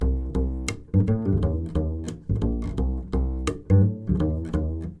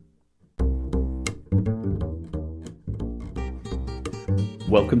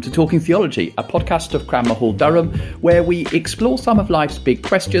Welcome to Talking Theology, a podcast of Cranmer Hall, Durham, where we explore some of life's big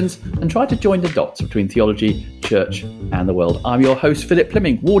questions and try to join the dots between theology, church and the world. I'm your host, Philip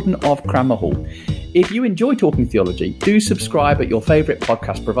Plimming, Warden of Cranmer Hall. If you enjoy Talking Theology, do subscribe at your favourite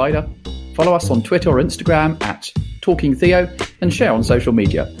podcast provider, follow us on Twitter or Instagram at Talking Theo, and share on social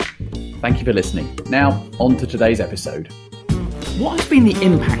media. Thank you for listening. Now, on to today's episode. What has been the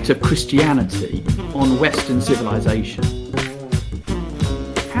impact of Christianity on Western civilization?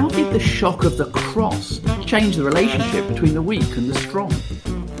 How did the shock of the cross change the relationship between the weak and the strong?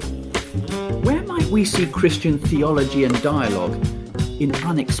 Where might we see Christian theology and dialogue in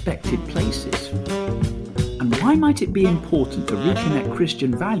unexpected places? And why might it be important to reconnect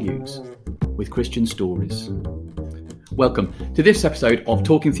Christian values with Christian stories? Welcome to this episode of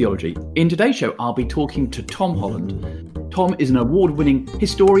Talking Theology. In today's show, I'll be talking to Tom Holland. Tom is an award-winning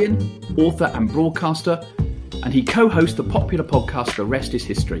historian, author and broadcaster, and he co-hosts the popular podcast The Rest is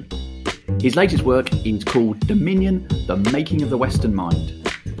History. His latest work is called Dominion, The Making of the Western Mind.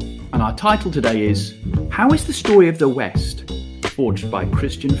 And our title today is, How is the Story of the West Forged by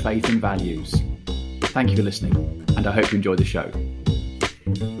Christian Faith and Values? Thank you for listening, and I hope you enjoy the show.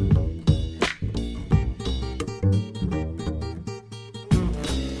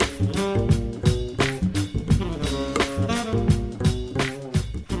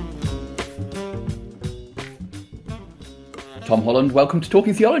 Tom Holland, welcome to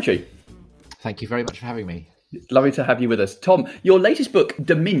Talking Theology. Thank you very much for having me. It's lovely to have you with us. Tom, your latest book,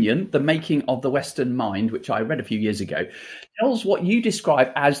 Dominion, The Making of the Western Mind, which I read a few years ago, tells what you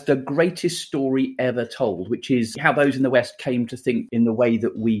describe as the greatest story ever told, which is how those in the West came to think in the way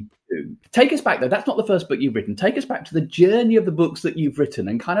that we do. Take us back, though. That's not the first book you've written. Take us back to the journey of the books that you've written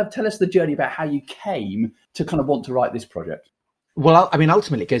and kind of tell us the journey about how you came to kind of want to write this project. Well, I mean,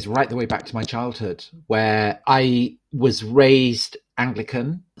 ultimately, it goes right the way back to my childhood, where I was raised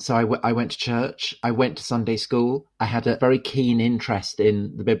Anglican. So I went to church, I went to Sunday school. I had a very keen interest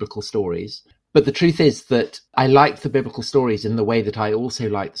in the biblical stories. But the truth is that I liked the biblical stories in the way that I also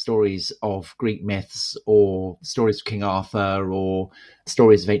liked the stories of Greek myths or stories of King Arthur or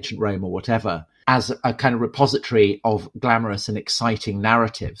stories of ancient Rome or whatever, as a kind of repository of glamorous and exciting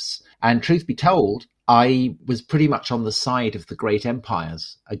narratives. And truth be told, I was pretty much on the side of the great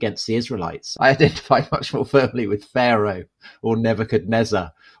empires against the Israelites. I identified much more firmly with Pharaoh or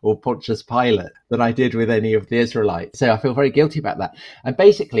Nebuchadnezzar or Pontius Pilate than I did with any of the Israelites. So I feel very guilty about that. And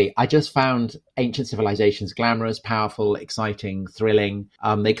basically, I just found ancient civilizations glamorous, powerful, exciting, thrilling.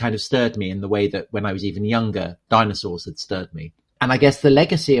 They kind of stirred me in the way that when I was even younger, dinosaurs had stirred me. And I guess the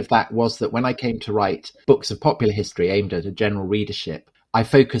legacy of that was that when I came to write books of popular history aimed at a general readership, I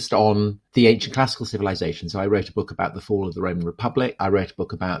focused on the ancient classical civilization. So I wrote a book about the fall of the Roman Republic. I wrote a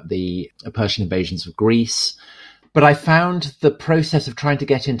book about the Persian invasions of Greece. But I found the process of trying to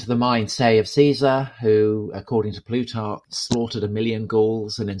get into the mind, say, of Caesar, who, according to Plutarch, slaughtered 1 million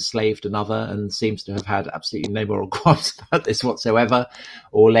Gauls and enslaved another and seems to have had absolutely no moral qualms about this whatsoever,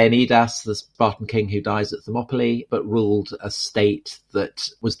 or Leonidas, the Spartan king who dies at Thermopylae, but ruled a state that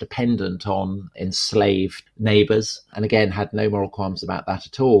was dependent on enslaved neighbours, and again had no moral qualms about that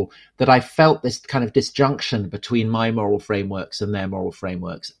at all, that I felt this kind of disjunction between my moral frameworks and their moral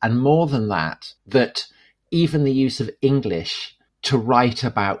frameworks. And more than that, that even the use of English to write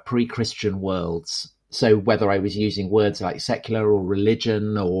about pre-Christian worlds, so whether I was using words like secular or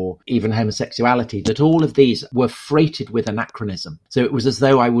religion or even homosexuality, that all of these were freighted with anachronism. So it was as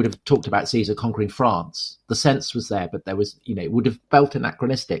though I would have talked about Caesar conquering France. The sense was there, but there was, it would have felt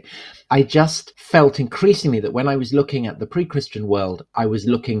anachronistic. I just felt increasingly that when I was looking at the pre-Christian world, I was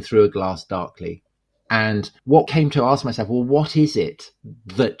looking through a glass darkly. And what came to ask myself, well, what is it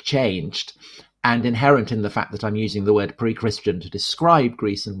that changed? And inherent in the fact that I'm using the word pre-Christian to describe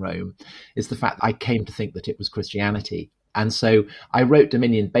Greece and Rome is the fact that I came to think that it was Christianity. And so I wrote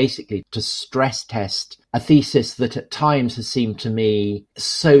Dominion basically to stress test a thesis that at times has seemed to me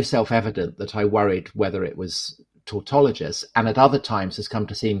so self-evident that I worried whether it was tautologous, and at other times has come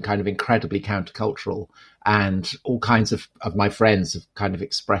to seem kind of incredibly countercultural. And all kinds of my friends have kind of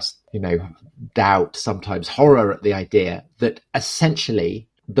expressed, doubt, sometimes horror at the idea that essentially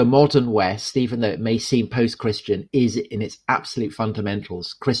the modern West, even though it may seem post-Christian, is in its absolute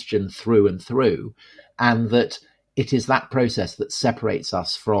fundamentals Christian through and through, and that it is that process that separates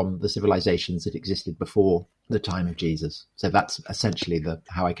us from the civilizations that existed before the time of Jesus. So that's essentially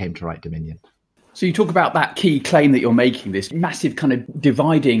how I came to write Dominion. So you talk about that key claim that you're making, this massive kind of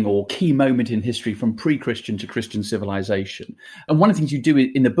dividing or key moment in history from pre-Christian to Christian civilization. And one of the things you do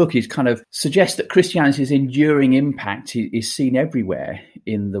in the book is kind of suggest that Christianity's enduring impact is seen everywhere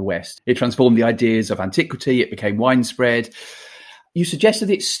in the West. It transformed the ideas of antiquity. It became widespread. you suggested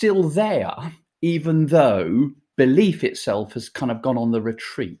it's still there, even though belief itself has kind of gone on the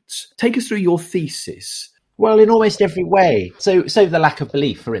retreat. Take us through your thesis. Well, in almost every way. So the lack of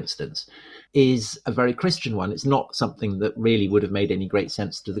belief, for instance, is a very Christian one. It's not something that really would have made any great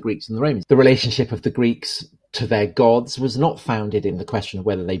sense to the Greeks and the Romans. The relationship of the Greeks to their gods was not founded in the question of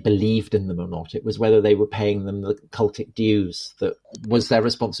whether they believed in them or not. It was whether they were paying them the cultic dues that was their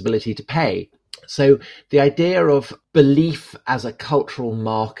responsibility to pay. So the idea of belief as a cultural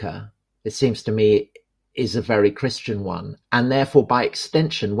marker, it seems to me, is a very Christian one. And therefore, by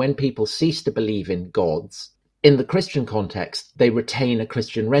extension, when people cease to believe in gods, in the Christian context, they retain a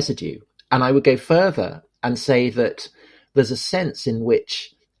Christian residue. And I would go further and say that there's a sense in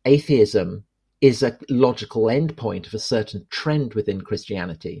which atheism is a logical endpoint of a certain trend within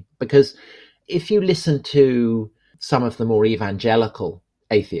Christianity. Because if you listen to some of the more evangelical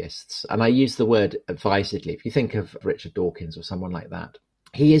atheists, and I use the word advisedly, if you think of Richard Dawkins or someone like that,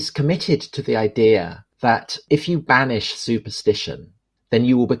 he is committed to the idea that if you banish superstition, then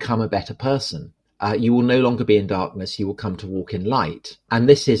you will become a better person. You will no longer be in darkness, you will come to walk in light. And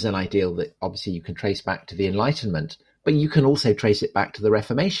this is an ideal that obviously you can trace back to the Enlightenment, but you can also trace it back to the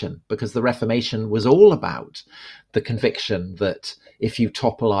Reformation, because the Reformation was all about the conviction that if you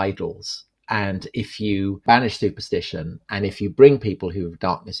topple idols and if you banish superstition and if you bring people who have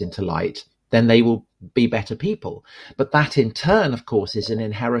darkness into light, then they will be better people. But that in turn, of course, is an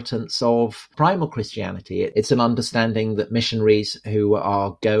inheritance of primal Christianity. It's an understanding that missionaries who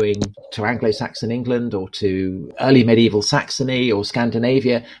are going to Anglo-Saxon England or to early medieval Saxony or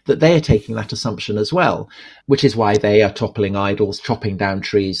Scandinavia, that they are taking that assumption as well, which is why they are toppling idols, chopping down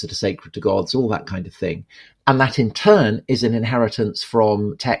trees that are sacred to gods, all that kind of thing. And that in turn is an inheritance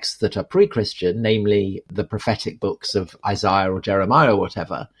from texts that are pre-Christian, namely the prophetic books of Isaiah or Jeremiah or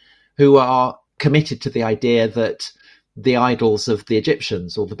whatever, who are committed to the idea that the idols of the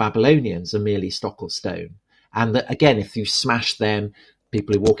Egyptians or the Babylonians are merely stock or stone. And that, again, if you smash them,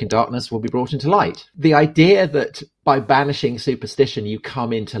 people who walk in darkness will be brought into light. The idea that by banishing superstition, you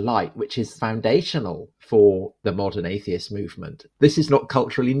come into light, which is foundational for the modern atheist movement, this is not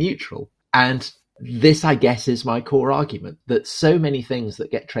culturally neutral. And this, I guess, is my core argument, that so many things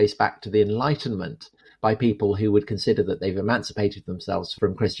that get traced back to the Enlightenment by people who would consider that they've emancipated themselves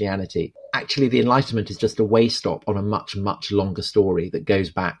from Christianity. Actually, the Enlightenment is just a way stop on a much, much longer story that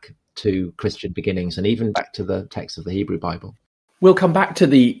goes back to Christian beginnings and even back to the text of the Hebrew Bible. We'll come back to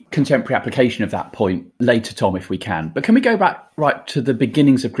the contemporary application of that point later, Tom, if we can. But can we go back right to the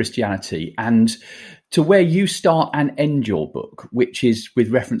beginnings of Christianity and to where you start and end your book, which is with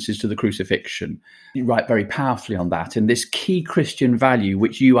references to the crucifixion? You write very powerfully on that and this key Christian value,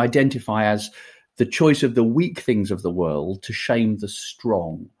 which you identify as the choice of the weak things of the world to shame the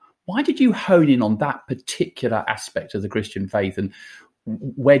strong. Why did you hone in on that particular aspect of the Christian faith, and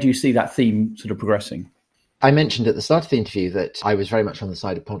where do you see that theme sort of progressing? I mentioned at the start of the interview that I was very much on the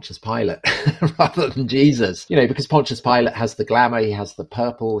side of Pontius Pilate rather than Jesus, because Pontius Pilate has the glamour, he has the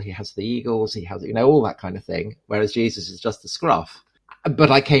purple, he has the eagles, he has, all that kind of thing, whereas Jesus is just the scruff.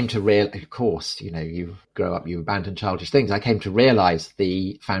 But I came to realize, of course, you grow up, you abandon childish things. I came to realize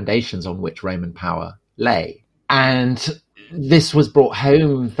the foundations on which Roman power lay. And this was brought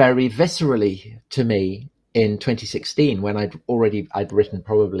home very viscerally to me in 2016 when I'd written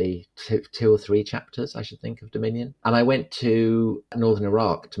probably two or three chapters, I should think, of Dominion. And I went to northern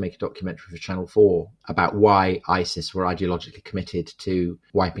Iraq to make a documentary for Channel 4 about why ISIS were ideologically committed to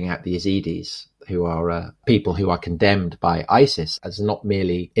wiping out the Yazidis, who are people who are condemned by ISIS as not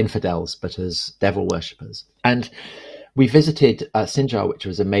merely infidels, but as devil worshippers. And we visited Sinjar, which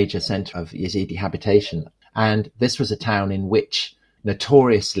was a major center of Yazidi habitation. And this was a town in which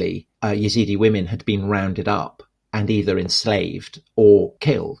notoriously Yazidi women had been rounded up and either enslaved or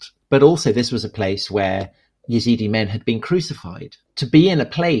killed. But also this was a place where Yazidi men had been crucified. To be in a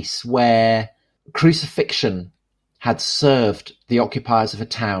place where crucifixion had served the occupiers of a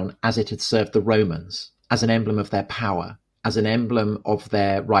town as it had served the Romans, as an emblem of their power, as an emblem of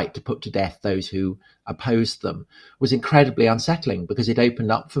their right to put to death those who opposed them, was incredibly unsettling because it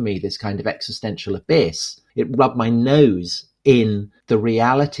opened up for me this kind of existential abyss. It rubbed my nose in the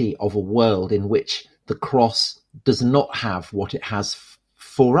reality of a world in which the cross does not have what it has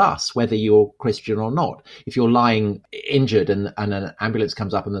for us, whether you're Christian or not. If you're lying injured and an ambulance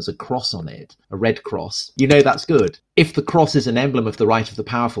comes up and there's a cross on it, a red cross, that's good. If the cross is an emblem of the right of the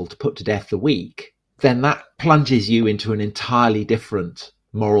powerful to put to death the weak, then that plunges you into an entirely different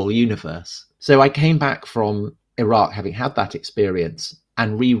moral universe. So I came back from Iraq having had that experience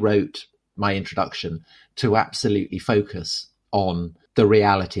and rewrote my introduction to absolutely focus on the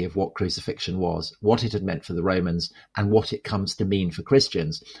reality of what crucifixion was, what it had meant for the Romans, and what it comes to mean for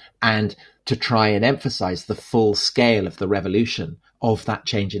Christians, and to try and emphasize the full scale of the revolution of that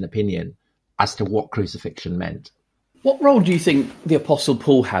change in opinion as to what crucifixion meant. What role do you think the Apostle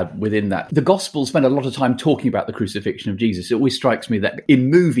Paul had within that? The Gospels spend a lot of time talking about the crucifixion of Jesus. It always strikes me that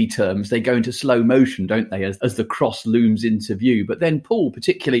in movie terms, they go into slow motion, don't they, as the cross looms into view. But then Paul,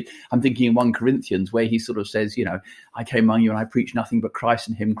 particularly, I'm thinking in 1 Corinthians, where he sort of says, I came among you and I preached nothing but Christ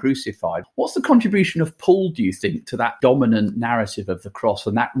and him crucified. What's the contribution of Paul, do you think, to that dominant narrative of the cross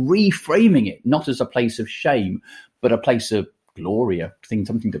and that reframing it, not as a place of shame, but a place of glory,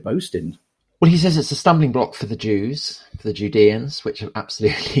 something to boast in? Well, he says it's a stumbling block for the Jews, for the Judeans, which it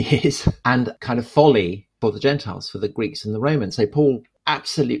absolutely is, and kind of folly for the Gentiles, for the Greeks and the Romans. So Paul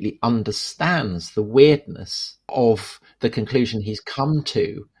absolutely understands the weirdness of the conclusion he's come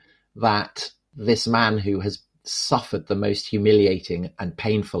to, that this man who has suffered the most humiliating and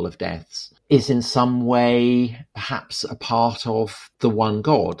painful of deaths is in some way perhaps a part of the one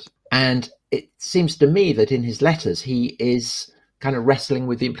God. And it seems to me that in his letters he is kind of wrestling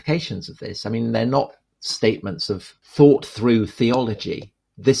with the implications of this. I mean, they're not statements of thought through theology.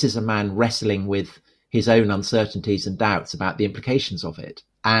 This is a man wrestling with his own uncertainties and doubts about the implications of it.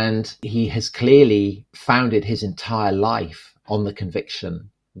 And he has clearly founded his entire life on the conviction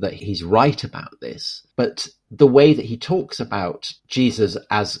that he's right about this. But the way that he talks about Jesus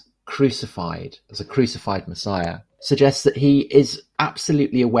as crucified, as a crucified Messiah, suggests that he is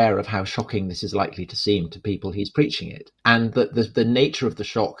absolutely aware of how shocking this is likely to seem to people he's preaching it. And that the nature of the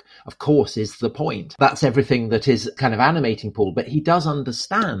shock, of course, is the point. That's everything that is kind of animating Paul. But he does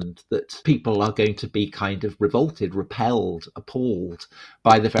understand that people are going to be kind of revolted, repelled, appalled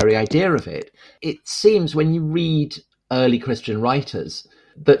by the very idea of it. It seems when you read early Christian writers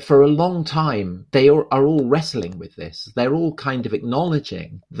that for a long time they are all wrestling with this. They're all kind of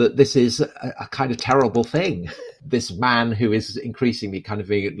acknowledging that this is a kind of terrible thing. This man who is increasingly kind of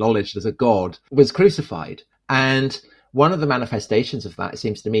being acknowledged as a god was crucified. And one of the manifestations of that, it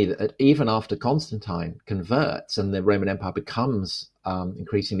seems to me, that even after Constantine converts and the Roman Empire becomes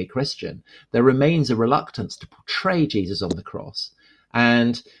increasingly Christian, there remains a reluctance to portray Jesus on the cross.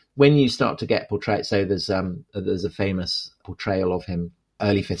 And when you start to get portrayed, so there's a famous portrayal of him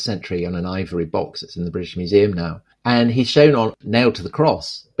early 5th century on an ivory box. It's in the British Museum now. And he's shown nailed to the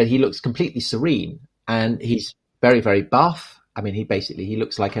cross, but he looks completely serene. And he's very, very buff. I mean, he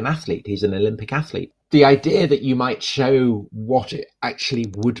looks like an athlete. He's an Olympic athlete. The idea that you might show what it actually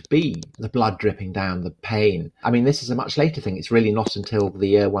would be, the blood dripping down, the pain. I mean, this is a much later thing. It's really not until the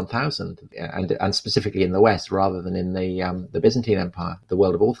year 1000, and specifically in the West, rather than in the Byzantine Empire, the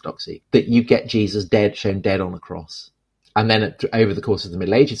world of Orthodoxy, that you get Jesus shown dead on a cross. And then over the course of the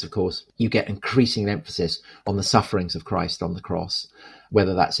Middle Ages, of course, you get increasing emphasis on the sufferings of Christ on the cross,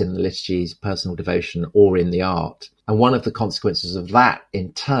 whether that's in the liturgies, personal devotion, or in the art. And one of the consequences of that,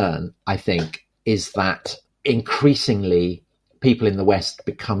 in turn, I think, is that increasingly people in the West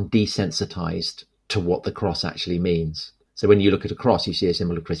become desensitized to what the cross actually means. So when you look at a cross, you see a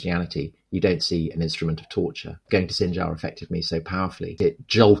symbol of Christianity. You don't see an instrument of torture. Going to Sinjar affected me so powerfully. It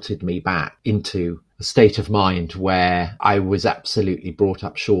jolted me back into a state of mind where I was absolutely brought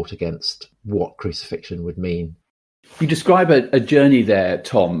up short against what crucifixion would mean. You describe a journey there,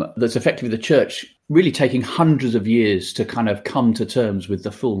 Tom, that's effectively the church really taking hundreds of years to kind of come to terms with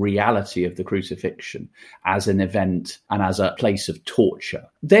the full reality of the crucifixion as an event and as a place of torture.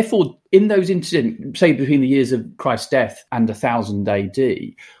 Therefore, in those incidents, say between the years of Christ's death and 1000 AD,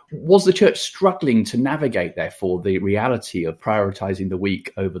 was the church struggling to navigate, therefore, the reality of prioritizing the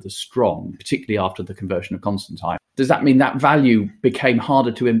weak over the strong, particularly after the conversion of Constantine? Does that mean that value became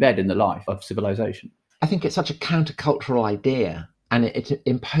harder to embed in the life of civilization? I think it's such a countercultural idea, and it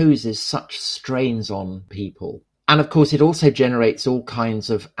imposes such strains on people. And of course, it also generates all kinds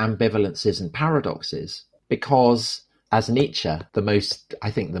of ambivalences and paradoxes, because as Nietzsche, the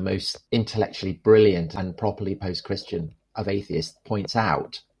most intellectually brilliant and properly post-Christian of atheists, points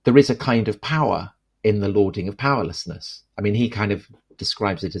out, there is a kind of power in the lauding of powerlessness. I mean, he kind of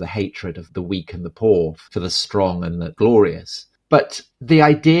describes it as a hatred of the weak and the poor for the strong and the glorious. But the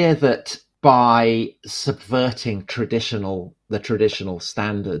idea that by subverting the traditional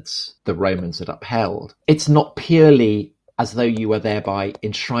standards the Romans had upheld, it's not purely as though you are thereby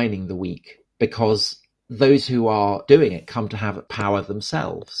enshrining the weak, because those who are doing it come to have power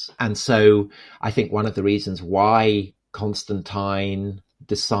themselves. And so I think one of the reasons why Constantine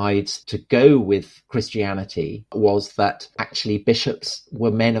decides to go with Christianity was that actually bishops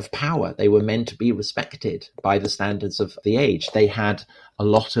were men of power. They were men to be respected by the standards of the age. They had a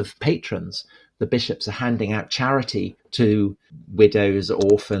lot of patrons. the bishops are handing out charity to widows,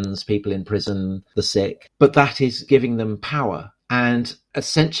 orphans, people in prison, the sick, but that is giving them power. And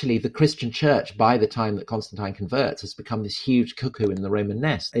essentially, the Christian church, by the time that Constantine converts, has become this huge cuckoo in the Roman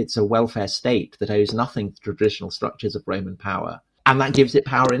nest. It's a welfare state that owes nothing to traditional structures of Roman power. And that gives it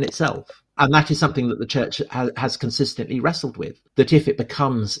power in itself. And that is something that the church has consistently wrestled with, that if it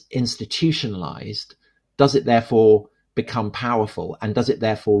becomes institutionalized, does it therefore become powerful? And does it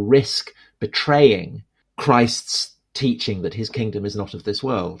therefore risk betraying Christ's teaching that his kingdom is not of this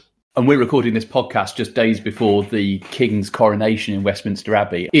world? And we're recording this podcast just days before the King's coronation in Westminster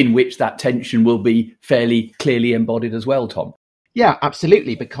Abbey, in which that tension will be fairly clearly embodied as well, Tom. Yeah,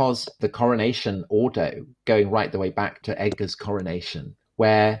 absolutely, because the coronation ordo, going right the way back to Edgar's coronation,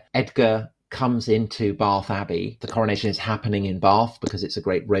 where Edgar comes into Bath Abbey, the coronation is happening in Bath because it's a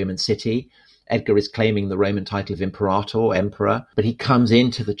great Roman city. Edgar is claiming the Roman title of imperator, emperor, but he comes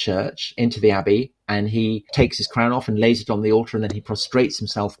into the church, into the abbey, and he takes his crown off and lays it on the altar, and then he prostrates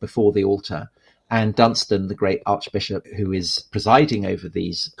himself before the altar. And Dunstan, the great archbishop who is presiding over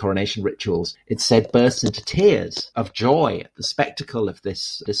these coronation rituals, it's said bursts into tears of joy at the spectacle of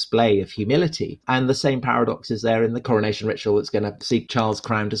this display of humility. And the same paradox is there in the coronation ritual that's going to see Charles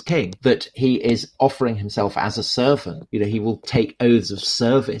crowned as king, that he is offering himself as a servant. You know, he will take oaths of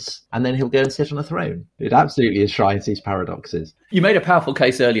service and then he'll go and sit on a throne. It absolutely enshrines these paradoxes. You made a powerful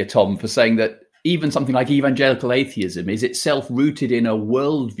case earlier, Tom, for saying that even something like evangelical atheism is itself rooted in a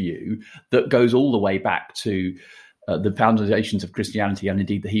worldview that goes all the way back to the foundations of Christianity and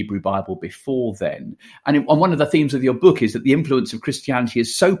indeed the Hebrew Bible before then. And one of the themes of your book is that the influence of Christianity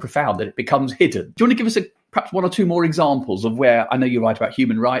is so profound that it becomes hidden. Do you want to give us perhaps one or two more examples of where, I know you write about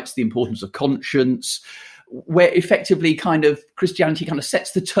human rights, the importance of conscience, where effectively kind of Christianity kind of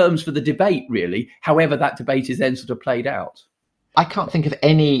sets the terms for the debate, really, however that debate is then sort of played out? I can't think of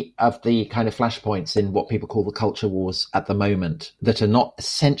any of the kind of flashpoints in what people call the culture wars at the moment that are not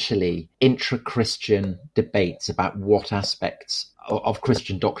essentially intra-Christian debates about what aspects of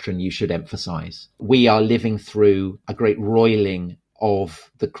Christian doctrine you should emphasize. We are living through a great roiling of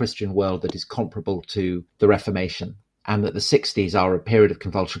the Christian world that is comparable to the Reformation, and that the 60s are a period of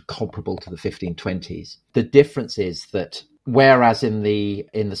convulsion comparable to the 1520s. The difference is that whereas in the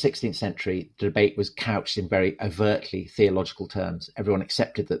 16th century, the debate was couched in very overtly theological terms, everyone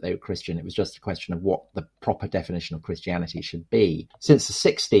accepted that they were Christian. It was just a question of what the proper definition of Christianity should be. Since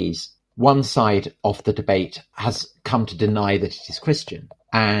the 60s, one side of the debate has come to deny that it is Christian.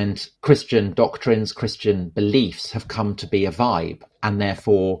 And Christian doctrines, Christian beliefs have come to be a vibe, and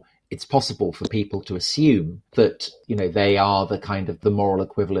therefore it's possible for people to assume that, you know, they are the kind of the moral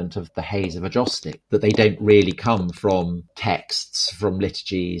equivalent of the haze of a Gnostic, that they don't really come from texts, from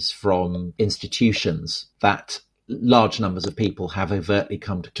liturgies, from institutions that large numbers of people have overtly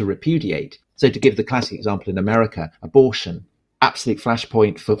come to repudiate. So to give the classic example in America, abortion, absolute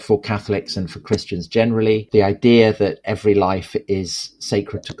flashpoint for Catholics and for Christians generally. The idea that every life is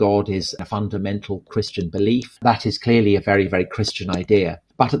sacred to God is a fundamental Christian belief. That is clearly a very, very Christian idea.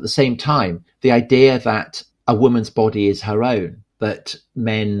 But at the same time, the idea that a woman's body is her own, that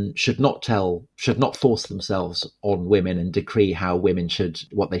men should not force themselves on women and decree how women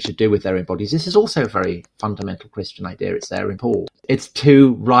what they should do with their own bodies. This is also a very fundamental Christian idea. It's there in Paul. It's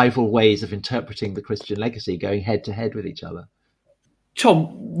two rival ways of interpreting the Christian legacy going head to head with each other. Tom,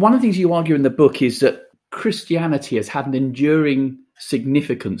 one of the things you argue in the book is that Christianity has had an enduring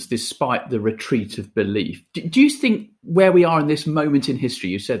significance despite the retreat of belief. Do you think where we are in this moment in history,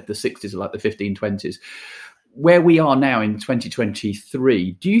 you said the 60s are like the 1520s, where we are now in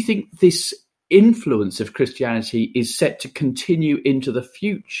 2023, do you think this influence of Christianity is set to continue into the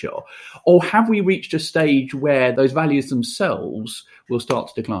future? Or have we reached a stage where those values themselves will start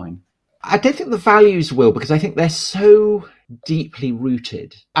to decline? I don't think the values will, because I think they're so deeply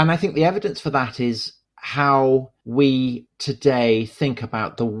rooted. And I think the evidence for that is how we today think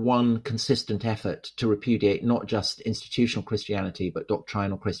about the one consistent effort to repudiate not just institutional Christianity, but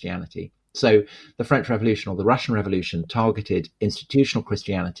doctrinal Christianity. So the French Revolution or the Russian Revolution targeted institutional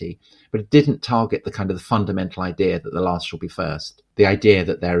Christianity, but it didn't target the kind of the fundamental idea that the last shall be first, the idea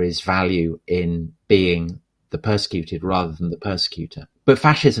that there is value in being the persecuted rather than the persecutor. But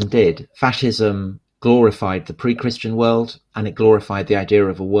fascism did. Fascism glorified the pre-Christian world, and it glorified the idea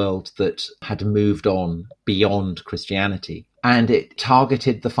of a world that had moved on beyond Christianity. And it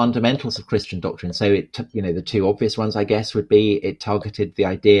targeted the fundamentals of Christian doctrine. So the two obvious ones, I guess, would be it targeted the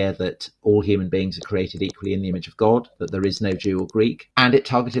idea that all human beings are created equally in the image of God, that there is no Jew or Greek. And it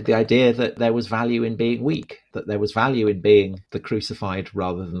targeted the idea that there was value in being weak, that there was value in being the crucified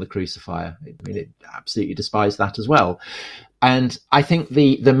rather than the crucifier. I mean, it absolutely despised that as well. And I think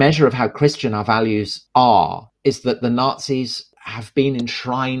the measure of how Christian our values are is that the Nazis have been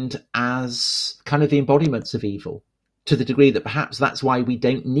enshrined as kind of the embodiments of evil, to the degree that perhaps that's why we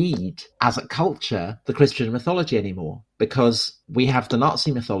don't need, as a culture, the Christian mythology anymore, because we have the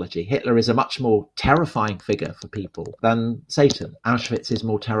Nazi mythology. Hitler is a much more terrifying figure for people than Satan. Auschwitz is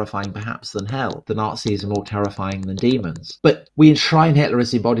more terrifying perhaps than hell. The Nazis are more terrifying than demons. But we enshrine Hitler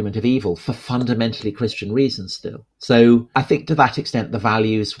as the embodiment of evil for fundamentally Christian reasons still. So I think to that extent the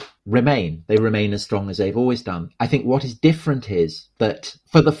values remain. They remain as strong as they've always done. I think what is different is that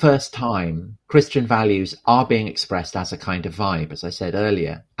for the first time, Christian values are being expressed as a kind of vibe, as I said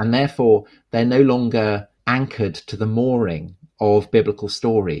earlier, and therefore they're no longer anchored to the mooring of biblical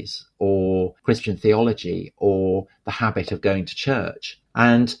stories or Christian theology or the habit of going to church.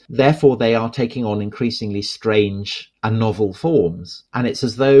 And therefore they are taking on increasingly strange and novel forms. And it's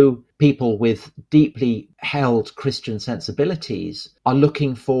as though people with deeply held Christian sensibilities are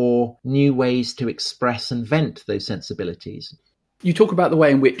looking for new ways to express and vent those sensibilities. You talk about the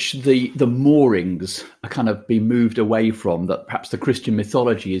way in which the moorings are kind of being moved away from, that perhaps the Christian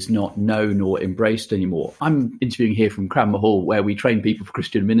mythology is not known or embraced anymore. I'm interviewing here from Cranmer Hall, where we train people for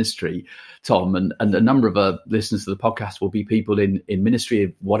Christian ministry, Tom, and a number of our listeners to the podcast will be people in ministry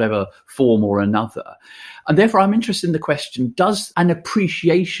of whatever form or another. And therefore, I'm interested in the question, does an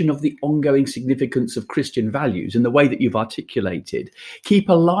appreciation of the ongoing significance of Christian values in the way that you've articulated keep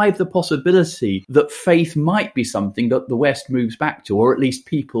alive the possibility that faith might be something that the West moves back to, or at least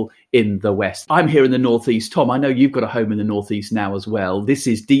people in the West? I'm here in the Northeast. Tom, I know you've got a home in the Northeast now as well. This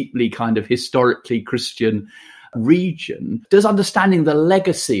is deeply kind of historically Christian region. Does understanding the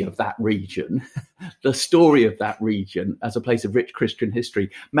legacy of that region, the story of that region as a place of rich Christian history,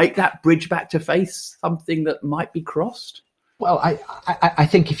 make that bridge back to faith something that might be crossed? Well, I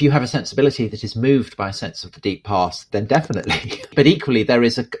think if you have a sensibility that is moved by a sense of the deep past, then definitely. But equally, there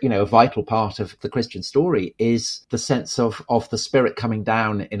is a vital part of the Christian story is the sense of the Spirit coming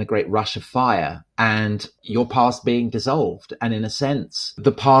down in a great rush of fire and your past being dissolved. And in a sense,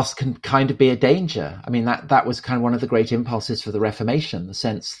 the past can kind of be a danger. I mean, that was kind of one of the great impulses for the Reformation, the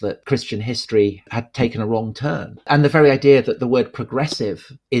sense that Christian history had taken a wrong turn. And the very idea that the word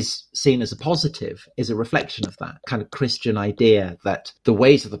progressive is seen as a positive is a reflection of that kind of Christian idea that the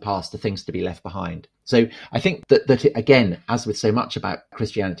ways of the past are things to be left behind. So I think that again, as with so much about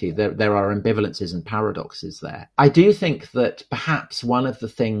Christianity, there are ambivalences and paradoxes there. I do think that perhaps one of the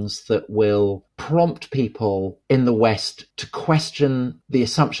things that will prompt people in the West to question the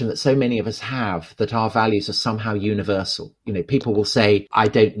assumption that so many of us have that our values are somehow universal. People will say, I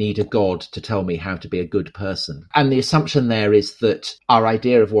don't need a God to tell me how to be a good person. And the assumption there is that our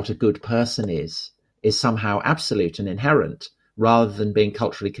idea of what a good person is somehow absolute and inherent, rather than being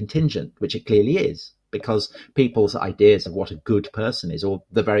culturally contingent, which it clearly is, because people's ideas of what a good person is, or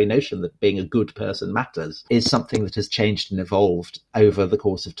the very notion that being a good person matters, is something that has changed and evolved over the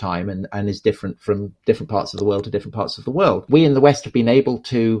course of time and is different from different parts of the world to different parts of the world. We in the West have been able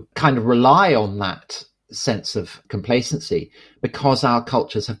to kind of rely on that sense of complacency because our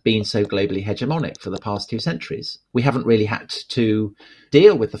cultures have been so globally hegemonic for the past 2 centuries. We haven't really had to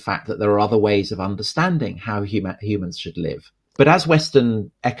deal with the fact that there are other ways of understanding how humans should live. But as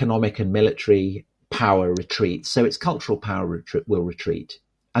Western economic and military power retreats, so its cultural power will retreat.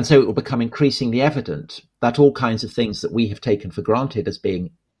 And so it will become increasingly evident that all kinds of things that we have taken for granted as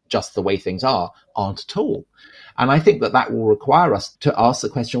being just the way things are aren't at all. And I think that will require us to ask the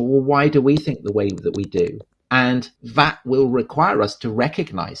question, well, why do we think the way that we do? And that will require us to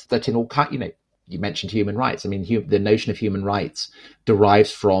recognize that in all kinds, you mentioned human rights. I mean, the notion of human rights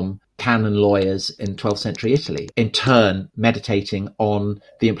derives from canon lawyers in 12th century Italy, in turn meditating on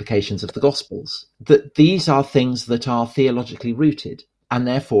the implications of the Gospels, that these are things that are theologically rooted and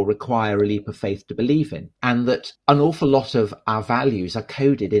therefore require a leap of faith to believe in, and that an awful lot of our values are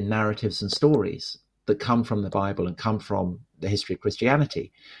coded in narratives and stories that come from the Bible and come from the history of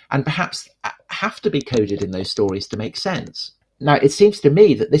Christianity, and perhaps have to be coded in those stories to make sense. Now, it seems to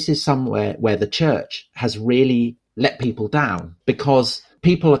me that this is somewhere where the church has really let people down, because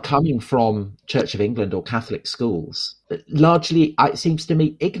people are coming from Church of England or Catholic schools, largely, it seems to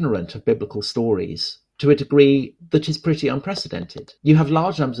me, ignorant of biblical stories to a degree that is pretty unprecedented. You have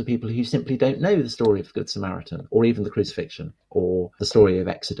large numbers of people who simply don't know the story of the Good Samaritan, or even the crucifixion, or the story of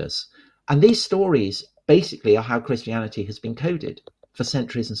Exodus. And these stories basically are how Christianity has been coded for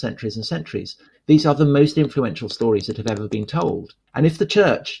centuries and centuries and centuries. These are the most influential stories that have ever been told. And if the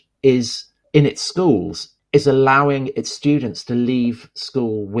church is, in its schools, is allowing its students to leave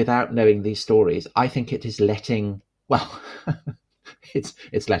school without knowing these stories, I think it is letting,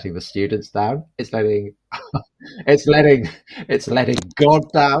 It's letting the students down. It's letting it's letting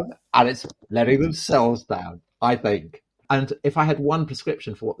God down, and it's letting themselves down, I think. And if I had one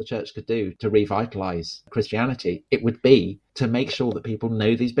prescription for what the church could do to revitalize Christianity, it would be to make sure that people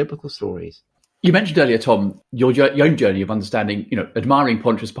know these biblical stories. You mentioned earlier, Tom, your own journey of understanding, admiring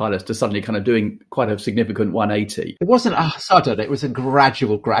Pontius Pilate to suddenly kind of doing quite a significant 180. It wasn't sudden, it was a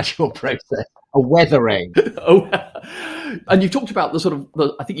gradual process, a weathering. Oh, and you've talked about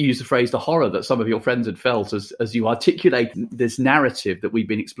I think you used the phrase, the horror that some of your friends had felt as you articulate this narrative that we've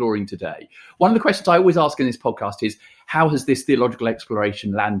been exploring today. One of the questions I always ask in this podcast is, how has this theological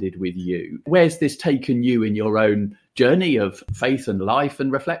exploration landed with you? Where's this taken you in your own journey of faith and life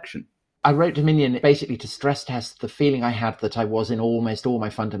and reflection? I wrote Dominion basically to stress test the feeling I had that I was in almost all my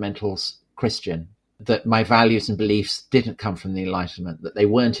fundamentals Christian, that my values and beliefs didn't come from the Enlightenment, that they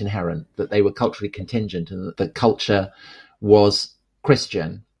weren't inherent, that they were culturally contingent, and that the culture was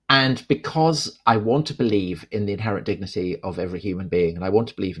Christian. And because I want to believe in the inherent dignity of every human being, and I want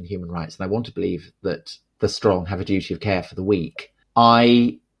to believe in human rights, and I want to believe that the strong have a duty of care for the weak,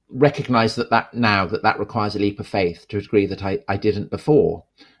 I recognise that requires a leap of faith to a degree that I didn't before.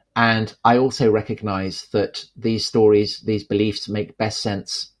 And I also recognise that these stories, these beliefs make best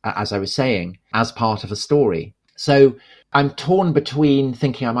sense, as I was saying, as part of a story. So I'm torn between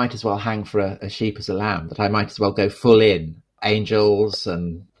thinking I might as well hang for a sheep as a lamb, that I might as well go full in, angels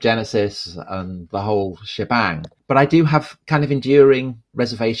and Genesis and the whole shebang. But I do have kind of enduring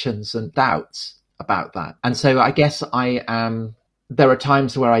reservations and doubts about that. And so I guess there are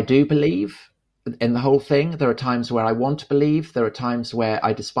times where I do believe in the whole thing. There are times where I want to believe. There are times where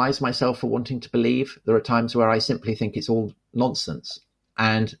I despise myself for wanting to believe. There are times where I simply think it's all nonsense.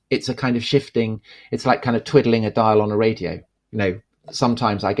 And it's a kind of shifting, it's like kind of twiddling a dial on a radio.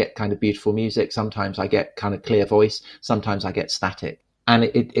 Sometimes I get kind of beautiful music. Sometimes I get kind of clear voice. Sometimes I get static. And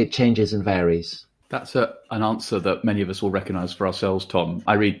it changes and varies. That's an answer that many of us will recognise for ourselves, Tom.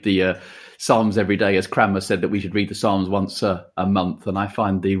 I read the Psalms every day, as Cranmer said that we should read the Psalms once a month, and I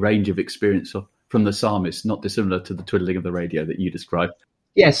find the range of experience from the psalmist not dissimilar to the twiddling of the radio that you described.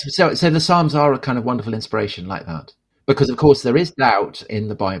 Yes, so the Psalms are a kind of wonderful inspiration like that, because of course there is doubt in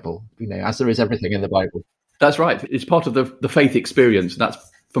the Bible, as there is everything in the Bible. That's right. It's part of the faith experience. That's,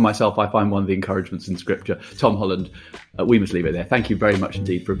 for myself, I find one of the encouragements in Scripture. Tom Holland, we must leave it there. Thank you very much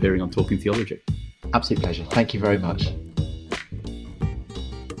indeed for appearing on Talking Theology. Absolute pleasure. Thank you very much.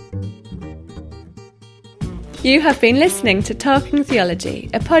 You have been listening to Talking Theology,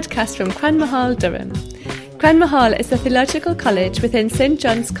 a podcast from Cranmer Hall, Durham. Cranmer Hall is a theological college within St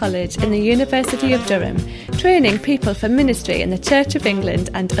John's College in the University of Durham, training people for ministry in the Church of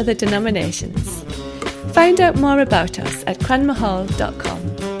England and other denominations. Find out more about us at cranmerhall.com.